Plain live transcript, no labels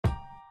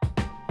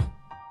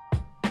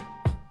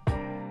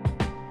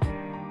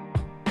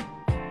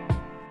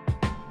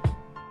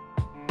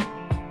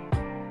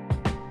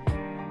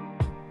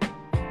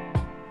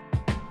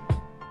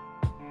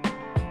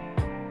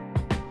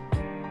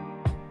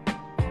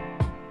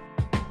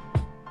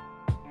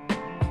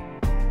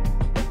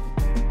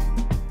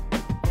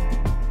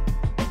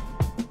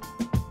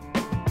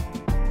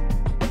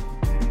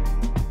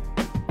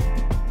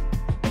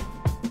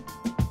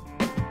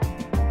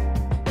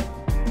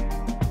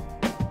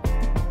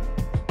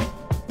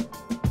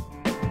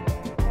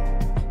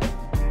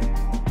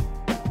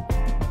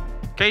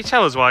Can you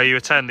tell us why you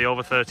attend the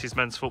Over 30s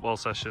men's football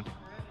session?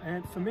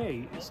 For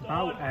me, it's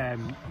about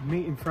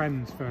meeting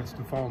friends first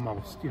and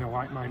foremost, you know,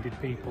 like-minded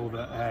people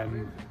that,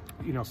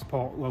 you know,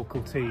 support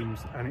local teams,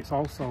 and it's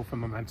also for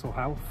my mental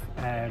health.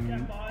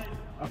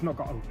 I've not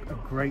got a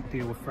great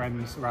deal of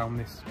friends around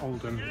this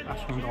Oldham,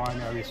 Ashland line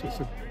area, so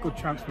it's a good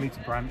chance for me to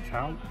branch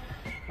out,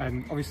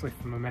 and obviously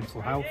for my mental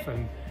health,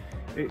 and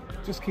it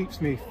just keeps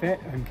me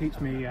fit and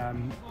keeps me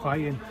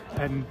playing,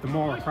 and the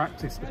more I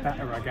practice, the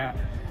better I get.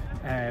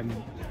 And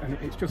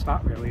it's just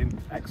that really, and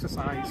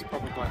exercise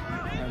probably.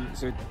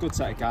 It's a good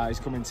set of guys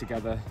coming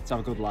together to have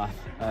a good laugh,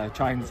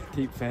 try and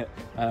keep fit,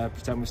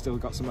 pretend we've still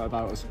got something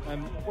about us.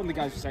 One of the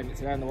guys was saying it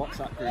today in the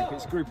WhatsApp group,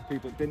 it's a group of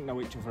people that didn't know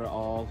each other at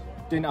all,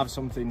 didn't have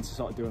something to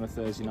sort of do on a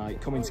Thursday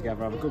night, coming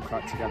together, have a good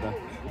crack together,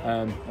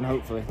 and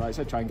hopefully, like I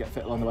said, try and get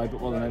fit along the way,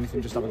 but more than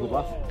anything, just have a good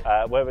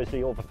laugh. Whereas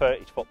the Over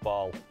 30s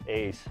football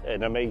is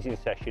an amazing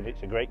session,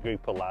 it's a great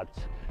group of lads.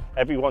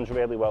 Everyone's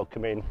really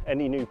welcoming.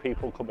 Any new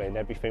people come in,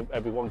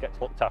 everyone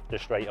gets looked after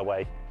straight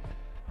away.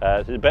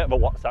 There's a bit of a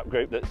WhatsApp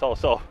group that's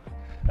also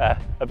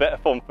a bit of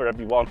fun for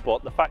everyone,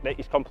 but the fact that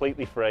it's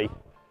completely free,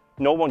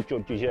 no one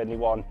judges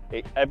anyone,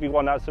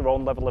 everyone has their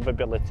own level of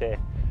ability,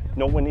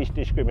 no one is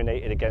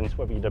discriminated against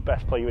whether you're the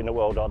best player in the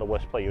world or the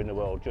worst player in the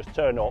world. Just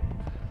turn up,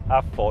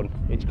 have fun,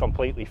 it's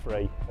completely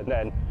free, and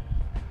then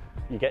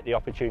you get the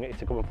opportunity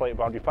to come and play at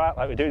Boundary Park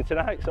like we're doing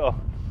tonight. So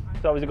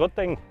it was a good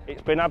thing.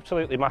 It's been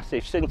absolutely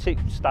massive. Since it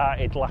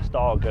started last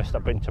August,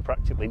 I've been to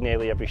practically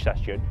nearly every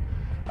session,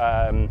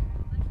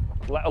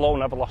 let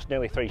alone I've lost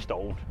nearly 3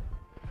 stone.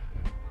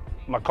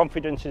 My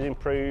confidence has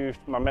improved,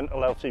 my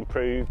mental health's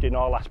improved in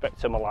all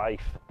aspects of my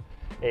life.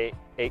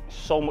 It's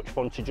so much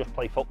fun to just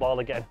play football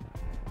again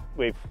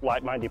with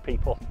like-minded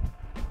people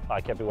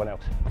like everyone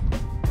else.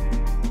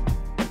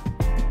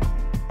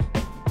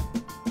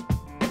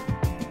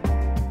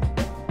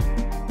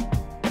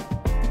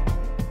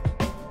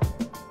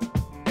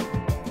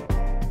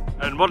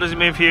 And what does it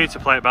mean for you to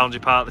play at Boundary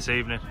Park this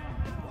evening?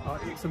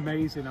 It's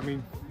amazing. I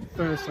mean,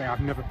 firstly, I've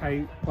never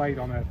played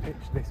on a pitch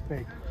this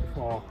big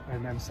before,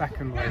 and then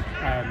secondly,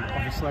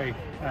 obviously,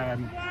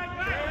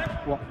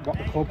 what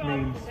the club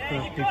means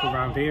for people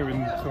around here,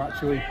 and to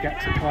actually get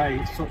to play,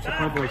 it's such a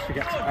privilege to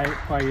get to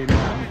play in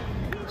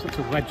such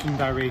a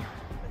legendary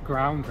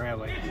ground,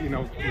 really. You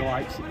know,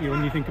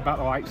 when you think about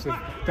the likes of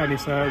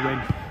Dennis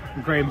Irwin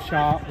and Graham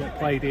Sharp that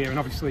played here, and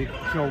obviously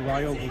Joe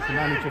Royle was the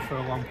manager for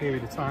a long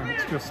period of time,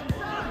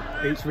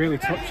 it's really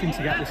touching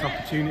to get this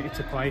opportunity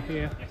to play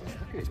here.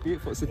 It's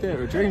beautiful, it's the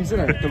theatre of dreams,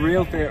 isn't it? The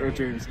real theatre of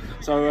dreams.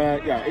 So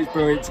yeah, it's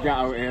brilliant to get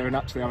out here and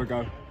actually have a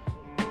go.